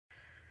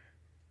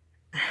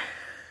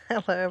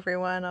Hello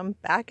everyone, I'm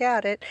back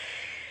at it.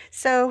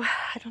 So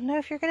I don't know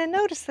if you're going to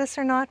notice this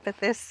or not, but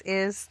this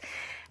is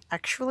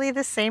actually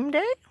the same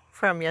day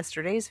from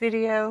yesterday's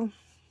video,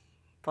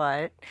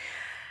 but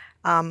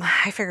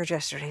I figured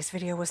yesterday's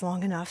video was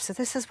long enough, so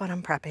this is what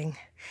I'm prepping.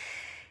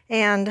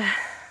 And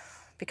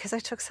because I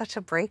took such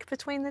a break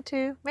between the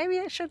two, maybe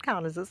it should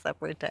count as a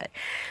separate day.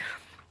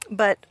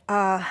 But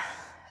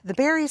the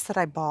berries that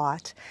I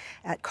bought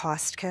at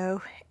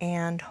Costco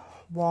and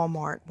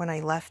Walmart when I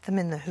left them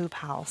in the hoop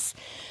house,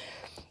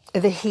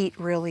 the heat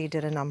really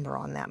did a number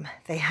on them.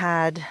 They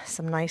had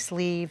some nice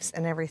leaves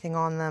and everything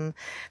on them.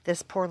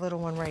 This poor little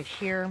one right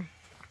here,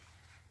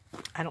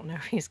 I don't know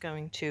if he's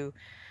going to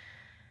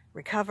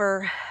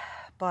recover,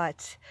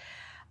 but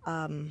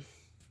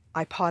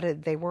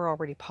they were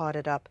already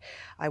potted up.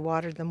 I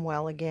watered them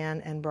well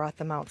again and brought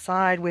them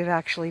outside. We've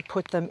actually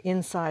put them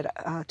inside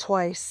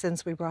twice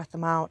since we brought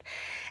them out,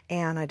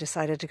 and I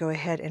decided to go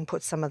ahead and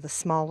put some of the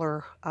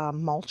smaller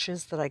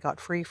mulches that I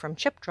got free from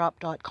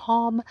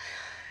chipdrop.com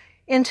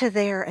into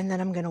there, and then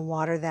I'm going to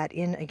water that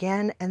in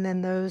again, and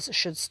then those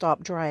should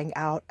stop drying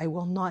out. I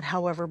will not,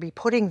 however, be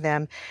putting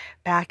them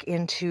back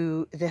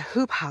into the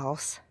hoop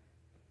house,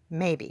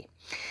 maybe.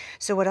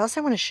 So what else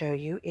I want to show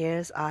you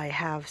is I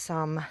have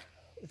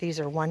these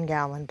are 1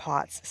 gallon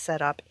pots set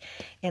up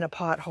in a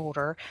pot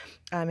holder.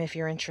 If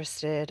you're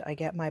interested, I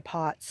get my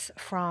pots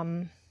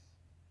from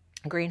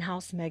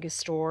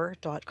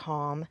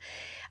greenhousemegastore.com.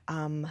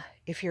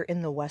 If you're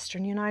in the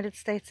western United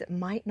States, it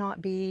might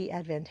not be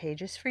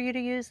advantageous for you to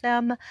use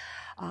them.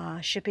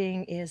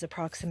 Shipping is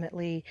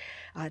approximately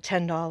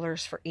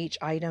 $10 for each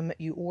item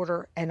you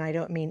order, and I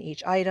don't mean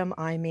each item,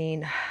 I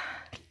mean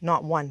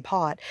not one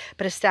pot,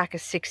 but a stack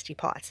of 60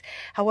 pots.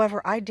 However,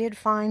 I did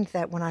find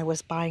that when I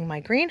was buying my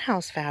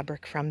greenhouse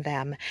fabric from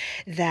them,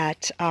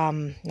 that,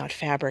 not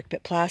fabric,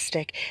 but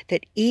plastic,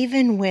 that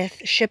even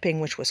with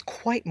shipping, which was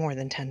quite more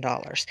than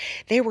 $10,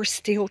 they were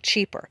still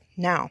cheaper.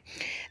 Now,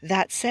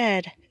 that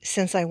said,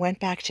 since I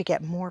went back to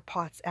get more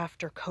pots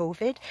after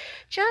COVID,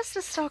 just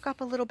to stock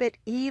up a little bit,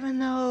 even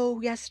though,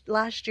 yes,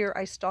 last year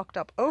I stocked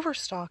up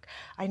overstock,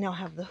 I now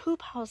have the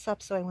hoop house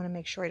up, so I want to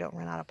make sure I don't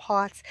run out of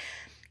pots.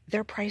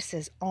 Their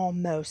prices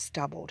almost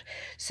doubled.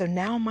 So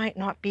now might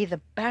not be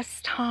the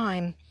best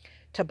time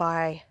to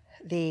buy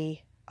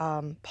the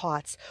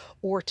pots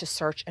or to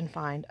search and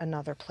find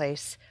another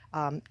place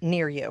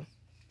near you.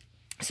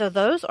 So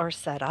those are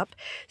set up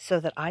so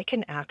that I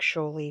can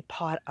actually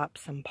pot up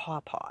some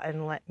pawpaw,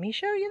 and let me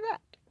show you that.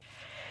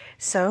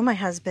 So my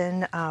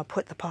husband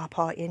put the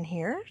pawpaw in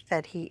here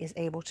that he is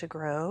able to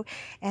grow,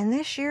 and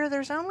this year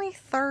there's only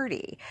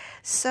 30.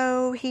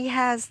 So he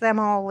has them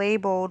all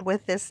labeled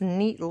with this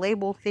neat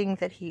label thing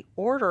that he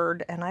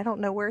ordered, and I don't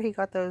know where he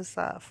got those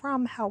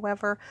from.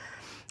 However,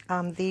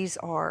 these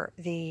are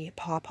the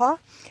pawpaw,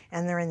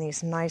 and they're in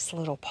these nice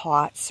little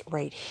pots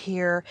right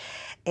here.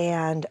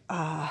 And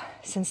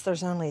since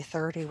there's only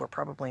 30, we're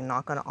probably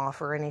not going to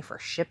offer any for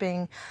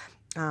shipping.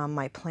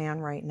 My plan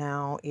right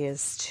now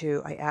is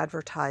I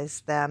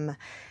advertise them,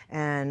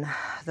 and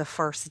the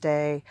first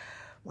day,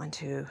 1,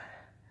 2,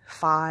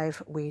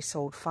 5, we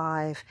sold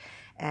 5,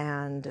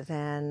 and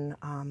then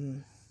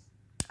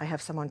I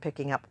have someone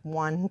picking up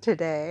 1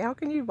 today. How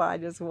can you buy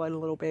just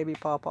 1 little baby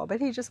pawpaw? But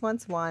he just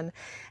wants 1,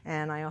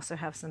 and I also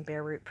have some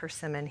bare root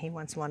persimmon. He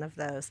wants 1 of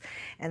those,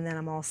 and then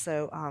I'm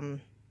also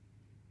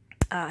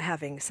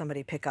having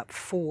somebody pick up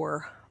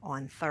 4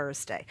 on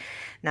Thursday.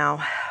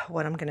 Now,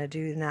 what I'm going to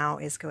do now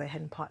is go ahead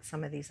and pot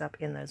some of these up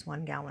in those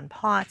 1 gallon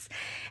pots,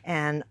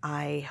 and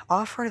I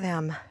offer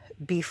them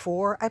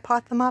before I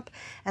pot them up,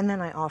 and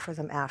then I offer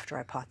them after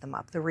I pot them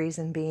up. The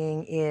reason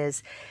being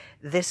is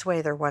this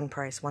way they're one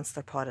price. Once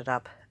they're potted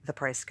up, the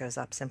price goes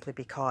up simply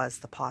because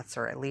the pots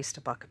are at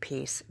least $1 a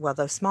piece. Well,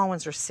 those small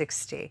ones are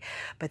 60,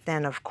 but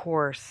then of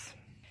course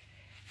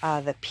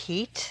the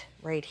peat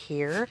right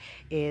here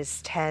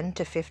is $10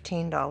 to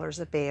 $15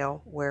 a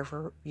bale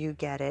wherever you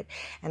get it.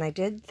 And I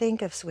did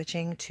think of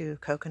switching to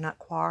coconut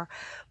coir,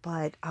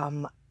 but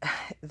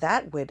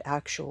that would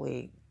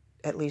actually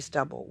at least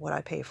double what I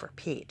pay for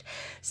peat.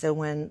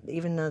 So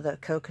even though the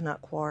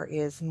coconut coir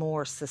is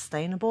more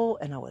sustainable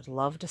and I would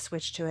love to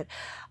switch to it,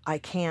 I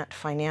can't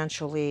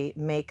financially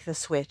make the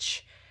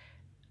switch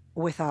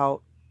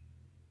without,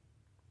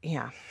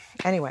 yeah.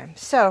 Anyway,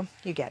 so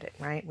you get it,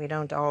 right? We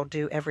don't all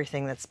do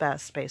everything that's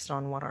best based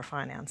on what our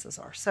finances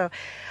are. So,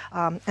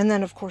 and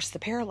then of course the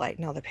perlite.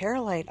 Now the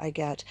perlite I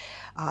get,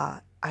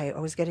 I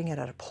was getting it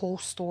at a pole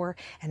store,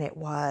 and it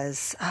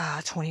was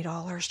 $20,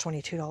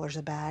 $22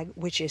 a bag,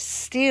 which is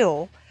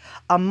still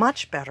a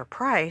much better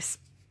price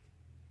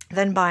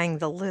than buying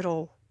the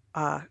little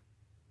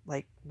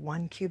like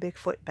 1 cubic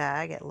foot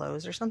bag at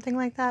Lowe's or something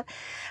like that.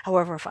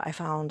 However, if I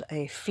found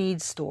a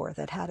feed store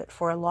that had it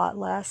for a lot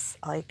less,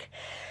 like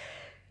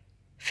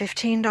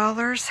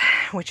 $15,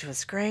 which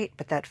was great,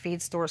 but that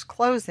feed store is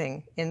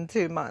closing in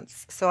 2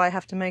 months. So I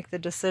have to make the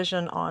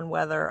decision on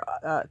whether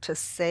to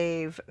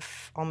save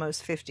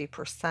almost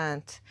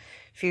 50%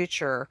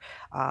 future,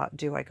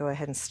 do I go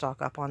ahead and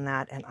stock up on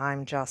that? And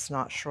I'm just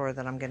not sure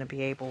that I'm going to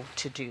be able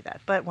to do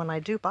that. But when I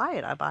do buy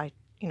it, I buy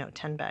you know,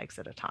 10 bags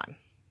at a time.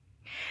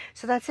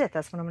 So that's it.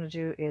 That's what I'm going to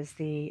do is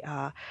the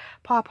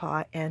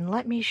pawpaw. And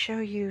let me show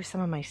you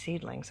some of my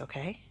seedlings,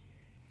 okay?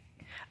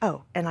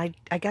 Oh, and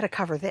I got to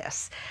cover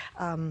this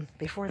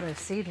before the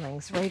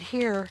seedlings. Right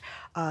here,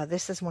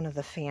 this is one of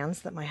the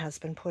fans that my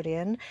husband put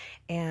in.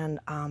 And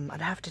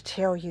I'd have to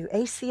tell you,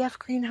 ACF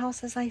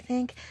greenhouses, I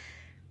think.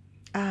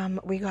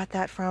 We got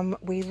that from,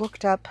 we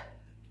looked up,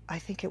 I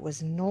think it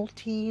was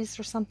Nolte's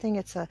or something.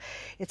 It's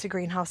a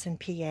greenhouse in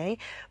PA,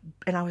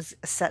 and I was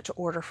set to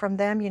order from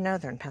them. You know,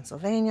 they're in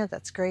Pennsylvania.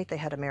 That's great. They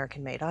had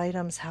American-made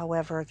items.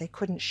 However, they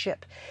couldn't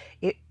ship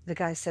it. The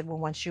guy said, well,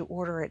 once you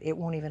order it, it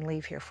won't even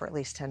leave here for at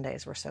least 10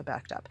 days. We're so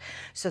backed up.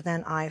 So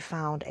then I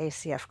found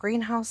ACF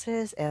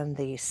greenhouses, and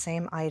the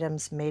same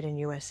items made in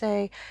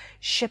USA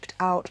shipped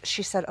out.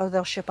 She said, oh,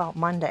 they'll ship out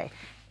Monday.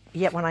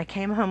 Yet when I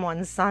came home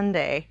on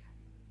Sunday,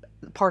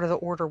 part of the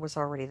order was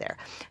already there.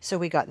 So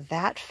we got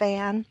that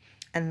fan,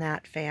 and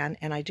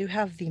I do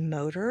have the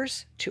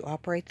motors to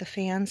operate the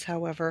fans.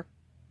 However,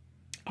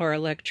 our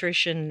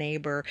electrician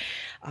neighbor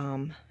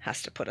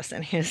has to put us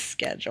in his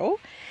schedule.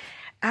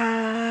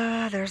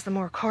 There's the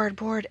more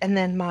cardboard, and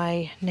then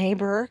my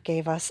neighbor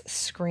gave us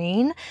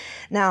screen.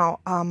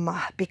 Now,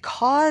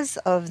 because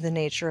of the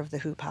nature of the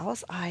hoop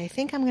house, I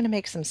think I'm going to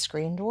make some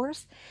screen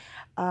doors.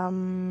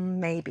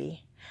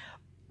 Maybe.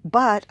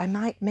 But I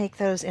might make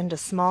those into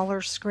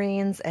smaller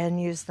screens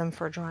and use them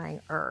for drying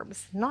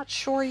herbs. Not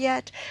sure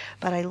yet,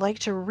 but I like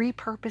to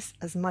repurpose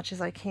as much as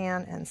I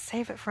can and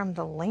save it from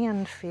the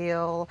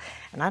landfill.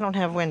 And I don't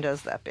have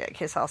windows that big.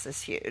 His house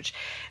is huge.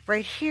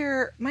 Right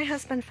here, my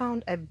husband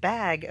found a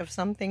bag of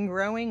something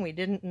growing. We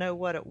didn't know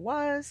what it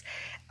was.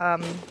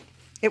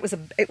 It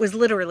was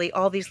literally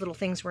all these little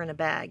things were in a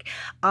bag.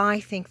 I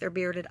think they're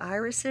bearded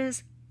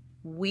irises.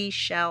 We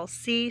shall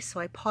see.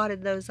 So I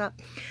potted those up.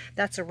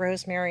 That's a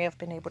rosemary I've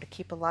been able to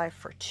keep alive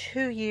for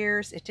 2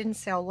 years. It didn't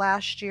sell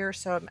last year,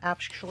 so I'm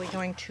actually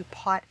going to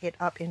pot it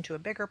up into a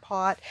bigger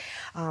pot.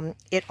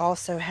 It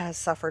also has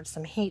suffered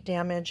some heat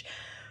damage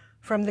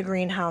from the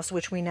greenhouse,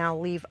 which we now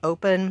leave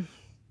open.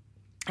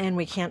 And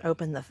we can't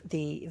open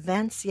the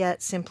vents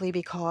yet, simply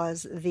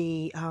because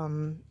the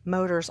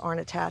motors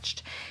aren't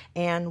attached.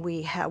 And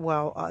we have,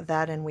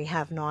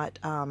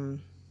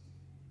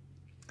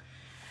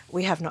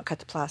 we have not cut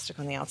the plastic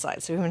on the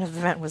outside. So even if the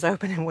vent was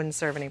open, it wouldn't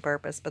serve any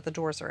purpose, but the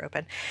doors are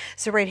open.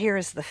 So right here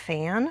is the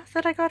fan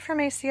that I got from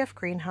ACF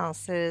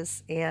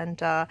greenhouses.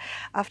 And I'll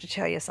have to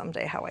tell you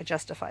someday how I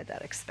justified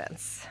that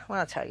expense. Well,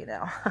 I'll tell you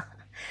now.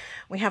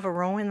 We have a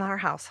rule in our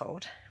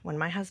household. When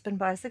my husband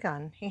buys a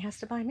gun, he has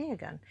to buy me a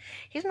gun.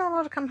 He's not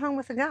allowed to come home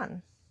with a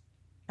gun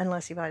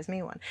unless he buys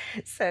me one.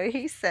 So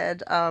he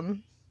said,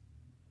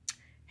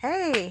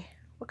 hey,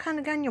 what kind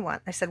of gun you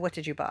want? I said, what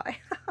did you buy?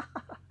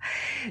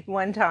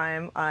 One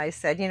time I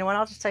said, you know what,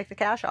 I'll just take the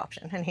cash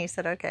option. And he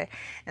said, okay.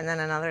 And then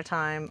another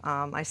time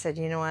I said,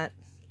 you know what,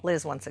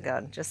 Liz wants a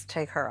gun. Just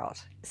take her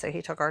out. So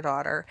he took our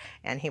daughter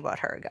and he bought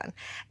her a gun.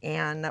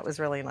 And that was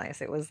really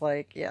nice. It was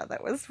like, yeah,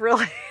 that was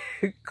really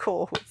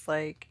cool. It's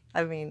like,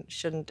 I mean,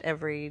 shouldn't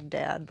every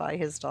dad buy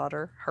his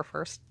daughter her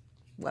first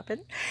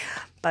weapon?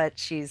 But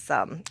she's,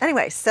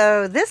 anyway,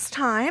 so this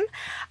time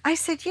I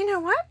said, you know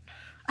what?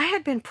 I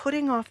had been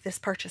putting off this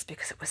purchase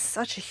because it was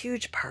such a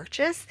huge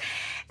purchase.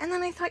 And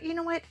then I thought, you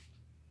know what?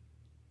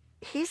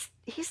 He's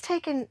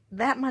taken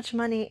that much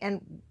money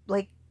and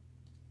like,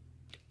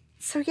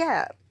 so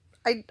yeah,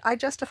 I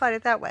justified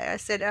it that way. I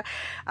said,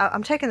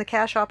 I'm taking the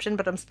cash option,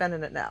 but I'm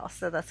spending it now.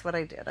 So that's what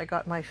I did. I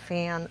got my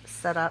fan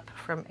set up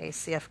from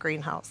ACF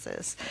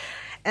greenhouses.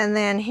 And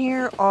then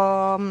here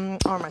are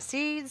my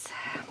seeds.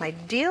 My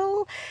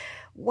dill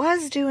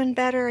was doing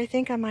better. I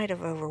think I might have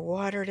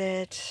overwatered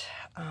it.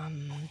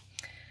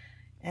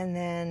 And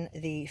then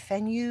the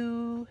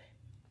fenugreek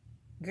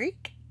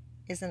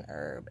is an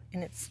herb,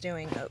 and it's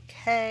doing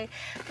okay.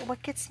 But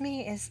what gets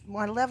me is,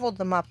 well, I leveled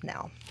them up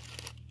now.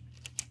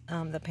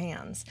 The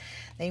pans,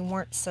 they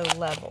weren't so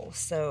level,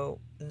 so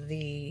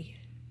the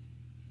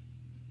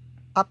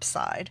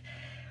upside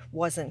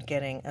wasn't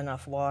getting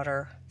enough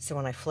water. So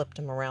when I flipped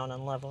them around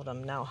and leveled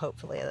them, now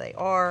hopefully they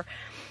are.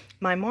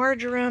 My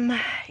marjoram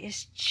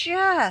is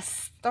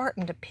just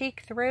starting to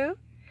peek through,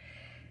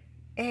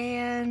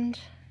 and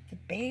the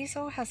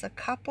basil has a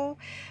couple,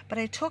 but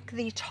I took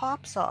the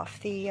tops off,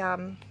 the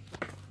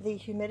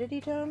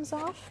humidity domes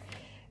off,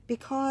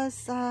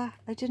 because I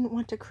didn't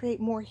want to create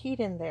more heat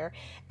in there.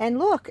 And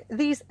look,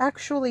 these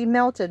actually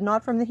melted,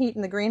 not from the heat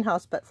in the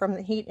greenhouse, but from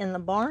the heat in the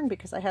barn,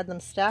 because I had them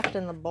stacked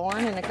in the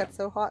barn and it got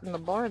so hot in the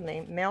barn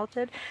they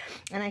melted.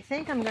 And I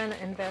think I'm going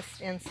to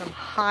invest in some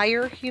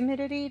higher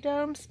humidity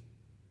domes,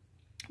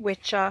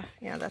 which, yeah,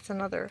 that's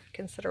another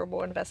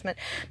considerable investment.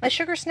 My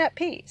sugar snap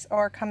peas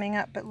are coming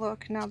up, but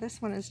look, now this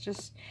one is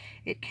just,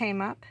 it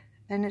came up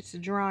and it's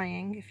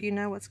drying. If you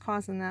know what's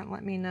causing that,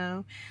 let me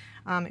know.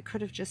 It could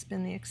have just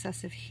been the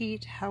excessive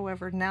heat.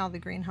 However, now the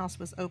greenhouse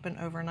was open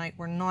overnight.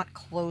 We're not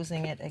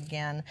closing it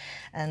again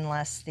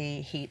unless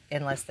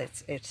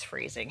it's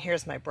freezing.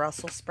 Here's my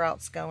Brussels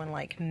sprouts going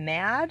like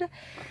mad.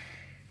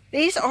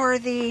 These are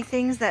the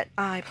things that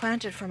I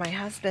planted for my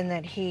husband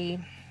that he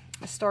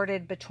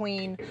started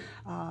between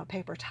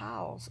paper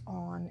towels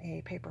on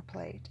a paper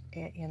plate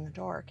in the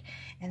dark,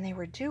 and they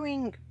were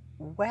doing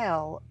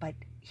well, but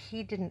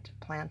he didn't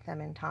plant them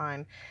in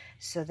time,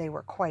 so they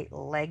were quite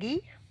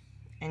leggy.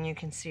 And you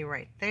can see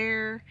right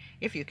there,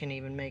 if you can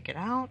even make it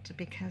out,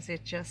 because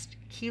it just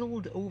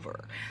keeled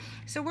over.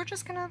 So we're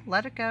just gonna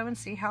let it go and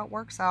see how it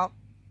works out.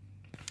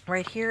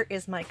 Right here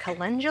is my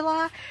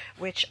calendula,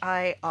 which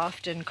I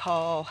often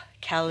call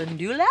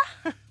calendula,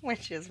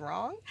 which is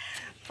wrong.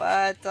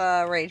 But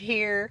right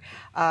here,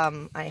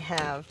 I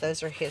have,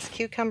 those are his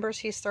cucumbers.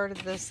 He started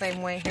the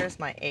same way. Here's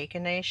my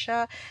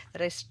echinacea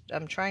that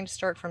I'm trying to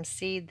start from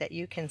seed, that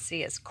you can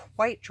see is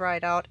quite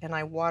dried out, and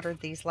I watered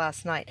these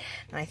last night.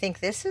 And I think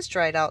this is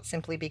dried out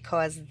simply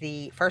because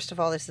first of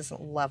all, this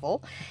isn't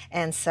level,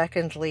 and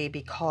secondly,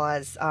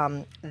 because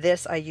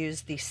this, I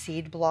used the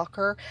seed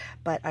blocker,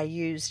 but I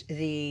used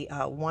the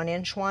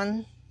 1-inch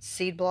one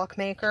seed block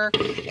maker,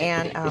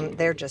 and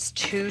they're just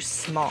too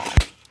small.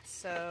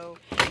 So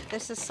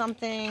this is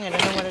something, I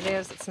don't know what it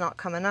is, it's not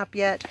coming up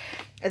yet.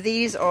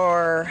 These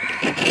are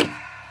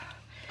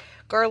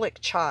garlic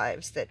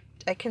chives that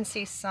I can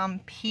see some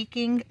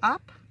peeking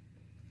up.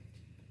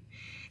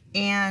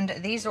 And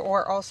these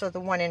are also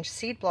the 1-inch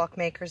seed block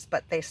makers,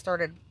 but they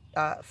started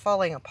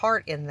falling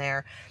apart in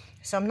there.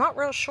 So I'm not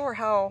real sure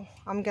how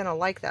I'm gonna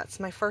like that. It's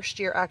my first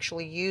year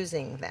actually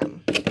using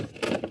them.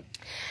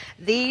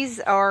 These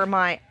are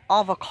my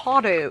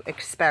avocado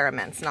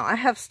experiments. Now, I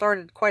have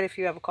started quite a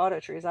few avocado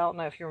trees. I don't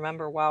know if you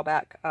remember a while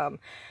back,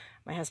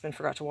 my husband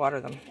forgot to water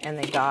them, and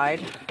they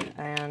died.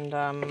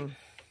 And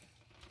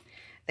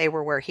they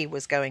were where he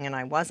was going, and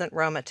I wasn't.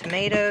 Roma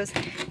tomatoes.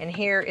 And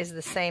here is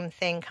the same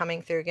thing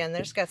coming through again.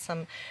 There's got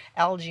some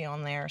algae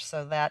on there,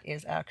 so that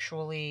is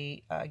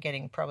actually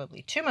getting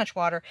probably too much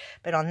water.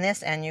 But on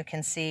this end, you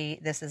can see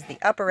this is the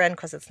upper end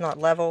because it's not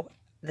level.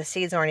 The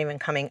seeds aren't even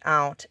coming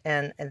out,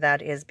 and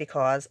that is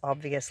because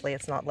obviously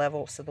it's not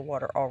level, so the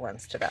water all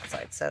runs to that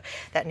side. So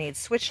that needs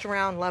switched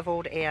around,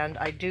 leveled, and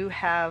I do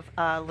have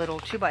little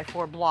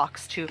 2x4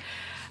 blocks to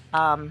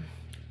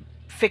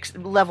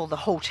level the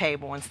whole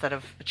table instead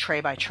of tray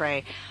by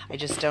tray. I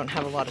just don't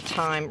have a lot of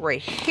time. Right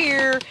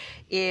here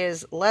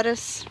is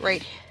lettuce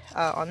right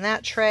on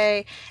that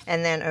tray,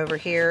 and then over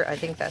here I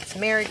think that's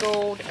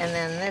marigold, and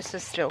then this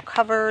is still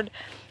covered.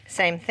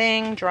 Same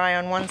thing, dry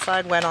on one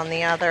side, wet on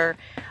the other.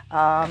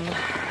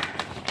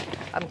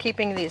 I'm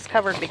keeping these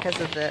covered because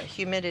of the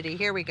humidity.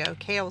 Here we go,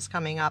 kale's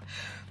coming up.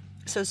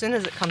 So as soon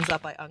as it comes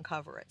up, I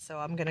uncover it. So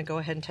I'm gonna go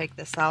ahead and take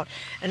this out.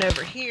 And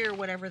over here,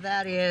 whatever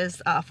that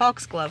is,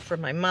 foxglove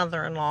from my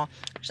mother-in-law.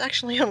 There's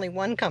actually only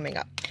one coming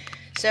up.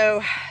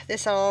 So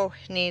this all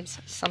needs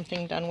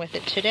something done with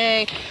it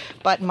today,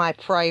 but my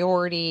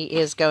priority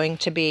is going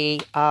to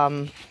be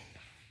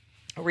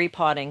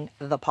repotting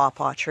the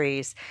pawpaw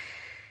trees.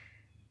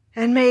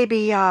 And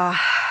maybe,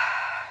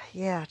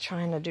 yeah,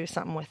 trying to do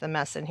something with the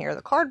mess in here.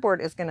 The cardboard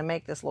is going to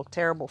make this look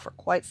terrible for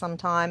quite some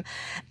time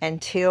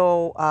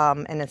until,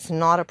 and it's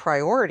not a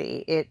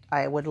priority.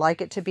 I would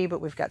like it to be,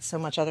 but we've got so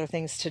much other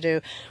things to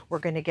do. We're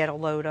going to get a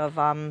load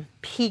of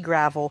pea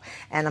gravel,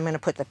 and I'm going to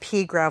put the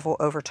pea gravel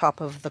over top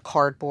of the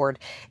cardboard,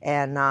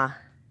 and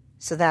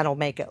so that'll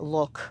make it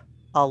look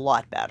a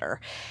lot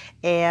better.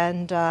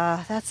 And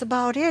that's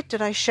about it.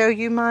 Did I show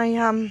you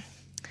my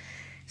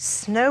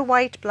Snow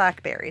White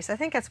blackberries? I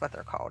think that's what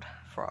they're called.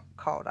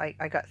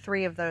 I got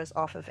 3 of those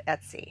off of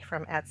Etsy,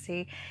 from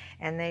Etsy,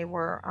 and they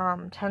were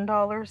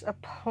 $10 a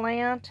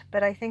plant,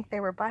 but I think they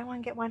were buy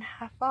one get one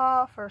half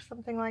off or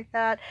something like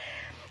that.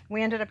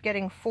 We ended up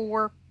getting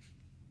 4.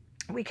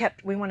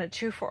 We wanted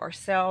 2 for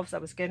ourselves. I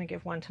was going to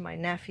give one to my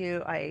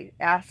nephew. I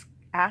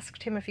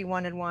asked him if he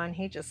wanted one.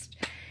 He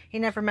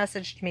never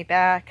messaged me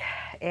back,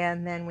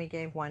 and then we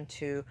gave one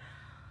to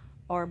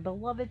our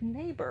beloved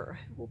neighbor,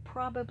 who will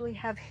probably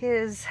have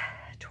his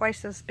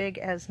twice as big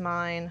as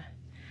mine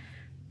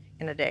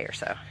in a day or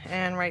so.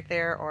 And right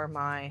there are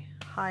my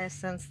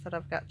hyacinths that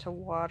I've got to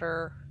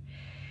water.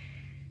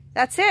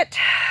 That's it.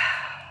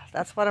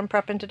 That's what I'm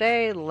prepping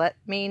today. Let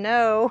me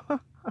know.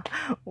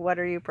 What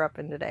are you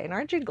prepping today? And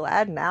aren't you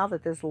glad now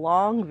that this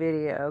long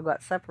video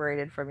got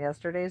separated from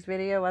yesterday's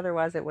video?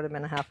 Otherwise it would have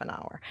been a half an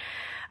hour.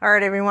 All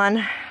right,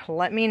 everyone,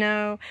 let me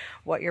know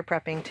what you're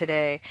prepping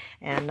today,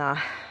 and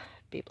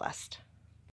be blessed.